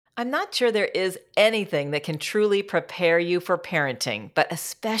I'm not sure there is anything that can truly prepare you for parenting, but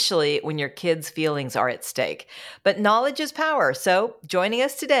especially when your kids' feelings are at stake. But knowledge is power. So joining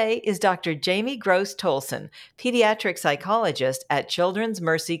us today is Dr. Jamie Gross Tolson, pediatric psychologist at Children's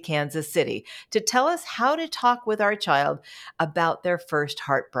Mercy, Kansas City, to tell us how to talk with our child about their first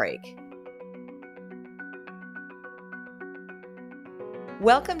heartbreak.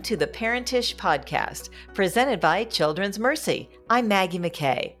 Welcome to the Parentish Podcast, presented by Children's Mercy. I'm Maggie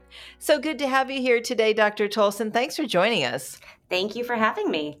McKay. So good to have you here today, Dr. Tolson. Thanks for joining us. Thank you for having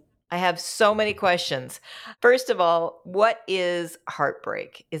me. I have so many questions. First of all, what is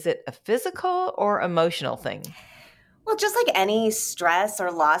heartbreak? Is it a physical or emotional thing? Well, just like any stress or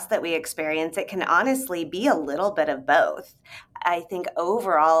loss that we experience, it can honestly be a little bit of both. I think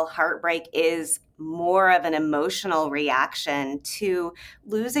overall, heartbreak is more of an emotional reaction to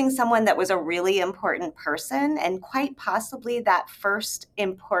losing someone that was a really important person and quite possibly that first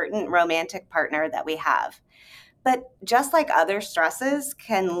important romantic partner that we have. But just like other stresses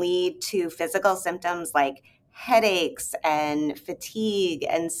can lead to physical symptoms like headaches and fatigue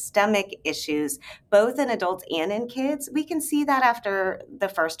and stomach issues, both in adults and in kids, we can see that after the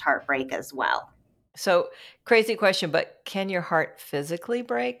first heartbreak as well. So, crazy question, but can your heart physically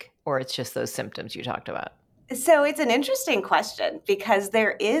break, or it's just those symptoms you talked about? So it's an interesting question because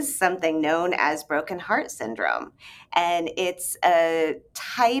there is something known as broken heart syndrome, and it's a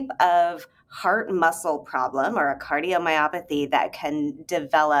type of heart muscle problem or a cardiomyopathy that can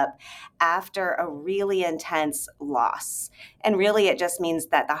develop after a really intense loss. And really, it just means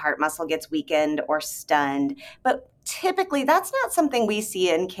that the heart muscle gets weakened or stunned. But typically, that's not something we see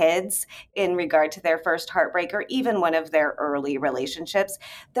in kids in regard to their first heartbreak or even one of their early relationships.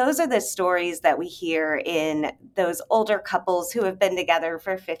 Those are the stories that we hear in those older couples who have been together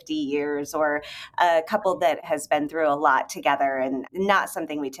for 50 years or a couple that has been through a lot together and not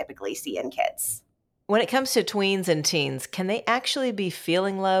something we typically see in kids. When it comes to tweens and teens, can they actually be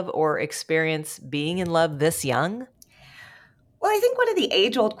feeling love or experience being in love this young? Well, I think one of the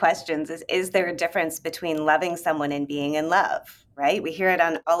age-old questions is there a difference between loving someone and being in love, right? We hear it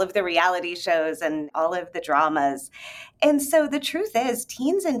on all of the reality shows and all of the dramas. And so the truth is,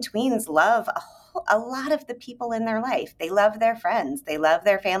 teens and tweens love a lot of the people in their life. They love their friends, they love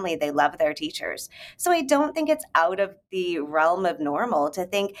their family, they love their teachers. So I don't think it's out of the realm of normal to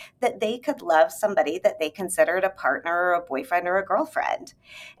think that they could love somebody that they considered a partner or a boyfriend or a girlfriend.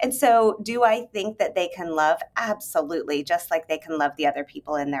 And so do I think that they can love? Absolutely, just like they can love the other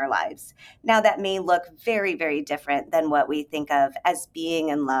people in their lives. Now, that may look very, very different than what we think of as being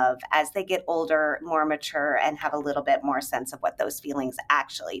in love as they get older, more mature, and have a little bit more sense of what those feelings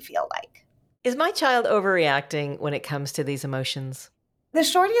actually feel like. Is my child overreacting when it comes to these emotions? The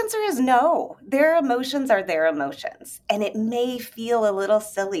short answer is no. Their emotions are their emotions. And it may feel a little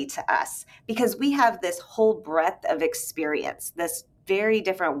silly to us because we have this whole breadth of experience, this very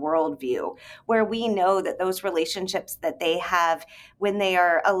different worldview, where we know that those relationships that they have when they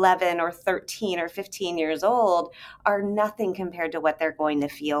are 11 or 13 or 15 years old are nothing compared to what they're going to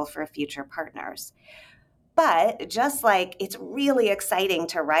feel for future partners. But just like it's really exciting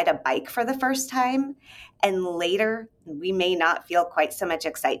to ride a bike for the first time, and later we may not feel quite so much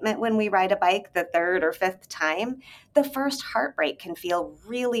excitement when we ride a bike the third or fifth time, the first heartbreak can feel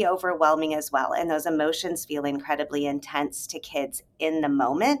really overwhelming as well. And those emotions feel incredibly intense to kids in the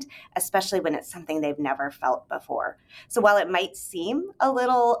moment, especially when it's something they've never felt before. So while it might seem a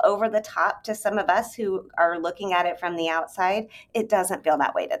little over the top to some of us who are looking at it from the outside, it doesn't feel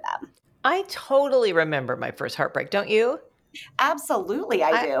that way to them. I totally remember my first heartbreak, don't you? Absolutely,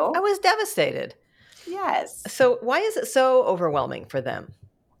 I do. I was devastated. Yes. So why is it so overwhelming for them?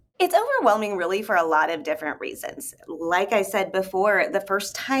 It's overwhelming really for a lot of different reasons. Like I said before, the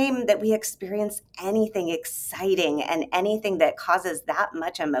first time that we experience anything exciting and anything that causes that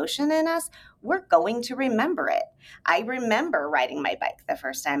much emotion in us, we're going to remember it. I remember riding my bike the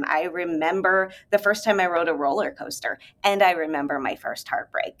first time. I remember the first time I rode a roller coaster, and I remember my first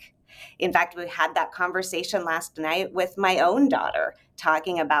heartbreak. In fact, we had that conversation last night with my own daughter,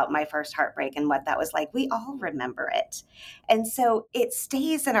 talking about my first heartbreak and what that was like. We all remember it. And so it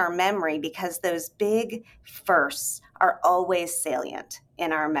stays in our memory because those big firsts are always salient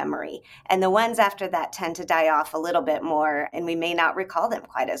in our memory. And the ones after that tend to die off a little bit more, and we may not recall them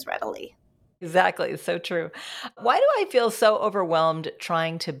quite as readily. Exactly. It's so true. Why do I feel so overwhelmed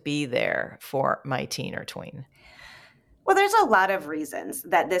trying to be there for my teen or tween? Well, there's a lot of reasons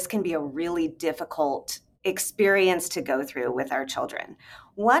that this can be a really difficult experience to go through with our children.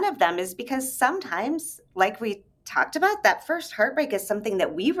 One of them is because sometimes, like we talked about, that first heartbreak is something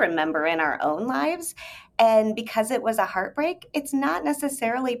that we remember in our own lives. And because it was a heartbreak, it's not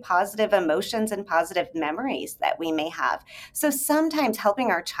necessarily positive emotions and positive memories that we may have. So sometimes helping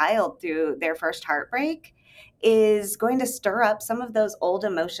our child through their first heartbreak is going to stir up some of those old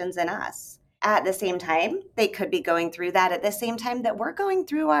emotions in us. At the same time, they could be going through that at the same time that we're going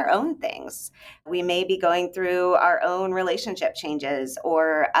through our own things. We may be going through our own relationship changes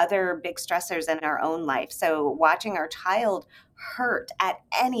or other big stressors in our own life. So watching our child hurt at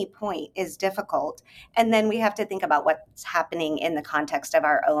any point is difficult. And then we have to think about what's happening in the context of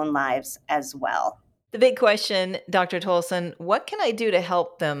our own lives as well. The big question, Dr. Tolson, what can I do to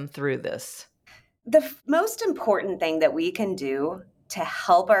help them through this? The most important thing that we can do to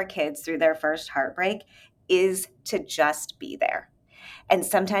help our kids through their first heartbreak is to just be there. And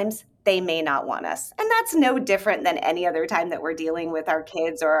sometimes they may not want us. And that's no different than any other time that we're dealing with our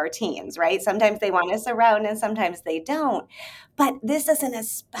kids or our teens, right? Sometimes they want us around and sometimes they don't. But this is an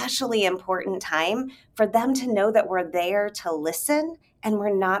especially important time for them to know that we're there to listen and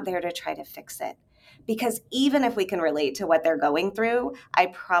we're not there to try to fix it. Because even if we can relate to what they're going through, I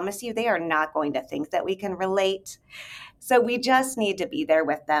promise you they are not going to think that we can relate. So we just need to be there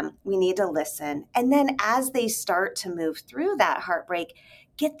with them. We need to listen. And then as they start to move through that heartbreak,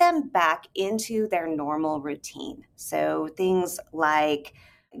 get them back into their normal routine. So things like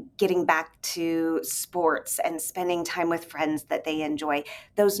getting back to sports and spending time with friends that they enjoy,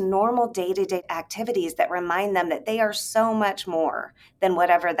 those normal day-to-day activities that remind them that they are so much more than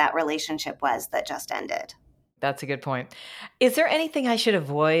whatever that relationship was that just ended. That's a good point. Is there anything I should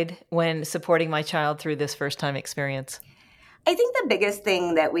avoid when supporting my child through this first time experience? I think the biggest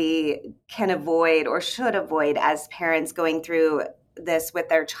thing that we can avoid or should avoid as parents going through this with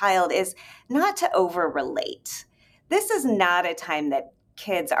their child is not to over relate. This is not a time that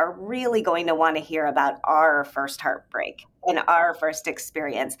kids are really going to want to hear about our first heartbreak and our first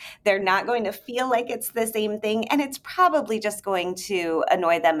experience. They're not going to feel like it's the same thing, and it's probably just going to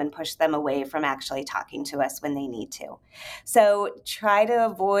annoy them and push them away from actually talking to us when they need to. So try to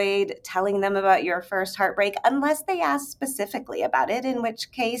avoid telling them about your first heartbreak unless they ask specifically about it, in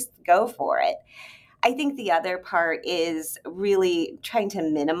which case, go for it. I think the other part is really trying to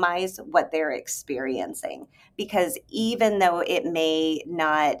minimize what they're experiencing, because even though it may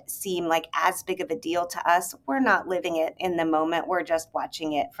not seem like as big of a deal to us, we're not living it in the moment. We're just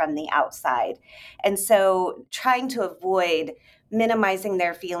watching it from the outside. And so trying to avoid minimizing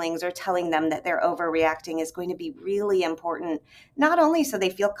their feelings or telling them that they're overreacting is going to be really important, not only so they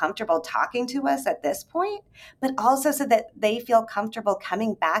feel comfortable talking to us at this point, but also so that they feel comfortable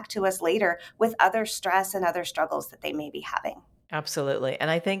coming back to us later with other stress and other struggles that they may be having. Absolutely. And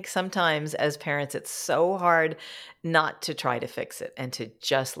I think sometimes as parents, it's so hard not to try to fix it and to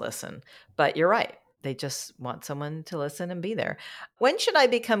just listen. But you're right. They just want someone to listen and be there. When should I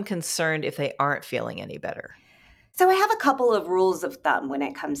become concerned if they aren't feeling any better? So I have a couple of rules of thumb when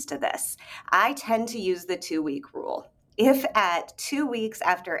it comes to this. I tend to use the 2-week rule. If at 2 weeks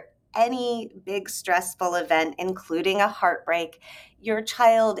after any big stressful event, including a heartbreak, your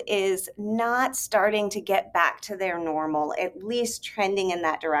child is not starting to get back to their normal, at least trending in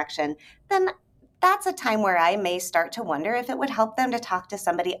that direction, then that's a time where I may start to wonder if it would help them to talk to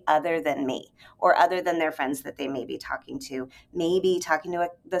somebody other than me or other than their friends that they may be talking to. Maybe talking to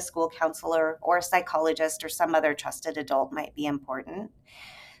the school counselor or a psychologist or some other trusted adult might be important.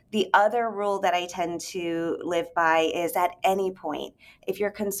 The other rule that I tend to live by is at any point, if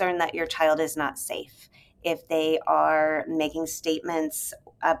you're concerned that your child is not safe, if they are making statements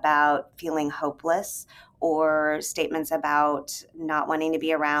about feeling hopeless or statements about not wanting to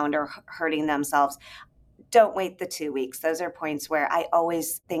be around or hurting themselves, don't wait the 2 weeks. Those are points where I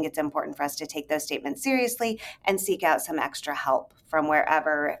always think it's important for us to take those statements seriously and seek out some extra help from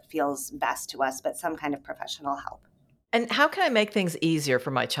wherever feels best to us, but some kind of professional help. And how can I make things easier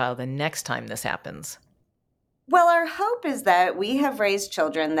for my child the next time this happens? Well, our hope is that we have raised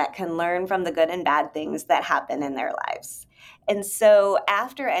children that can learn from the good and bad things that happen in their lives. And so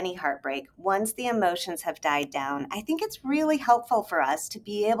after any heartbreak, once the emotions have died down, I think it's really helpful for us to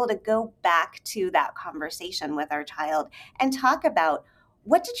be able to go back to that conversation with our child and talk about,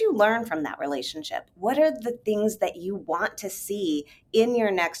 what did you learn from that relationship? What are the things that you want to see in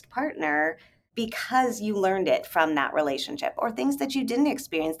your next partner because you learned it from that relationship, or things that you didn't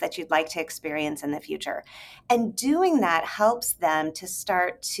experience that you'd like to experience in the future? And doing that helps them to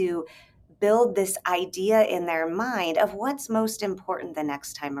start to build this idea in their mind of what's most important the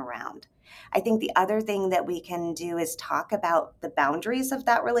next time around. I think the other thing that we can do is talk about the boundaries of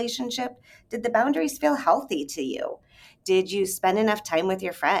that relationship. Did the boundaries feel healthy to you? Did you spend enough time with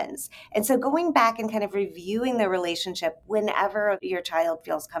your friends? And so going back and kind of reviewing the relationship whenever your child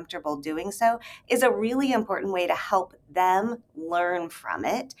feels comfortable doing so is a really important way to help them learn from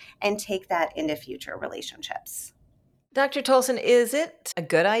it and take that into future relationships. Dr. Tolson, is it a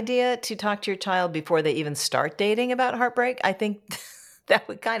good idea to talk to your child before they even start dating about heartbreak? I think that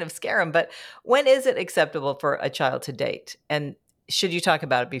would kind of scare them. But when is it acceptable for a child to date? And should you talk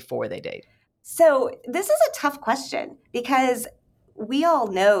about it before they date? So, this is a tough question because we all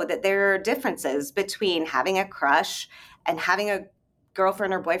know that there are differences between having a crush and having a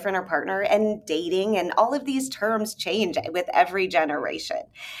girlfriend or boyfriend or partner and dating, and all of these terms change with every generation.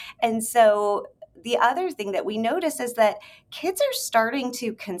 And so, the other thing that we notice is that kids are starting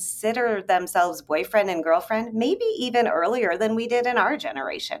to consider themselves boyfriend and girlfriend maybe even earlier than we did in our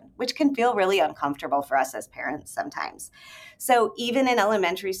generation, which can feel really uncomfortable for us as parents sometimes. So even in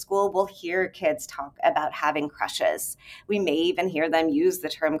elementary school, we'll hear kids talk about having crushes. We may even hear them use the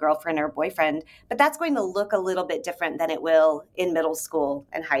term girlfriend or boyfriend, but that's going to look a little bit different than it will in middle school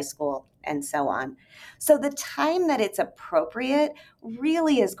and high school and so on. So the time that it's appropriate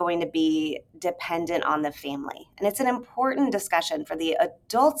really is going to be dependent on the family. And it's an important discussion for the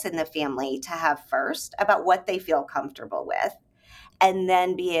adults in the family to have first about what they feel comfortable with, and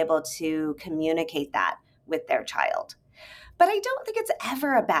then be able to communicate that with their child. But I don't think it's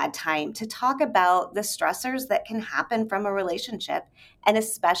ever a bad time to talk about the stressors that can happen from a relationship. And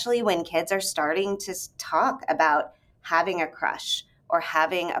especially when kids are starting to talk about having a crush or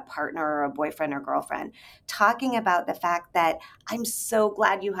having a partner or a boyfriend or girlfriend, talking about the fact that I'm so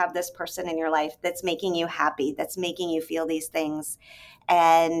glad you have this person in your life that's making you happy, that's making you feel these things.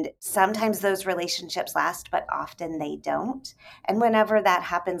 And sometimes those relationships last, but often they don't. And whenever that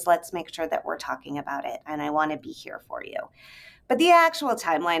happens, let's make sure that we're talking about it. And I want to be here for you. But the actual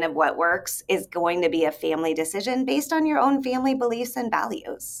timeline of what works is going to be a family decision based on your own family beliefs and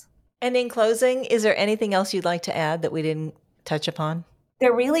values. And in closing, is there anything else you'd like to add that we didn't touch upon?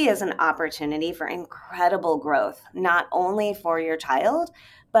 There really is an opportunity for incredible growth, not only for your child,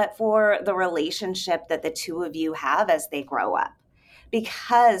 but for the relationship that the two of you have as they grow up.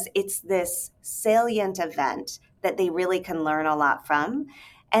 Because it's this salient event that they really can learn a lot from.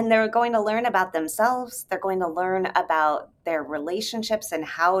 And they're going to learn about themselves. They're going to learn about their relationships and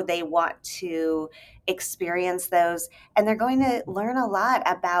how they want to experience those. And they're going to learn a lot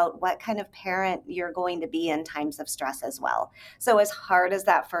about what kind of parent you're going to be in times of stress as well. So as hard as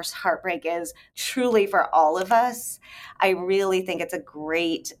that first heartbreak is truly for all of us, I really think it's a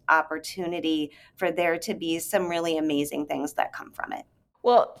great opportunity for there to be some really amazing things that come from it.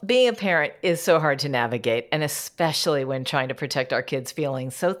 Well, being a parent is so hard to navigate, and especially when trying to protect our kids'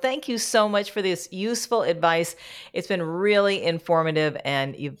 feelings. So thank you so much for this useful advice. It's been really informative,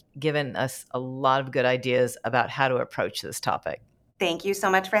 and you've given us a lot of good ideas about how to approach this topic. Thank you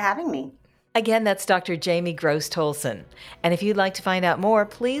so much for having me. Again, that's Dr. Jamie Gross Tolson. And if you'd like to find out more,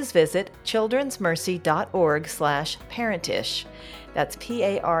 please visit childrensmercy.org/parentish. That's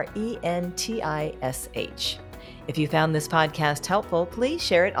PARENTISH. If you found this podcast helpful, please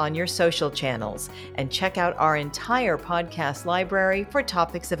share it on your social channels and check out our entire podcast library for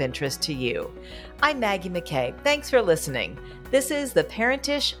topics of interest to you. I'm Maggie McKay. Thanks for listening. This is the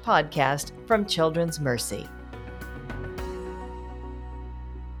Parentish podcast from Children's Mercy.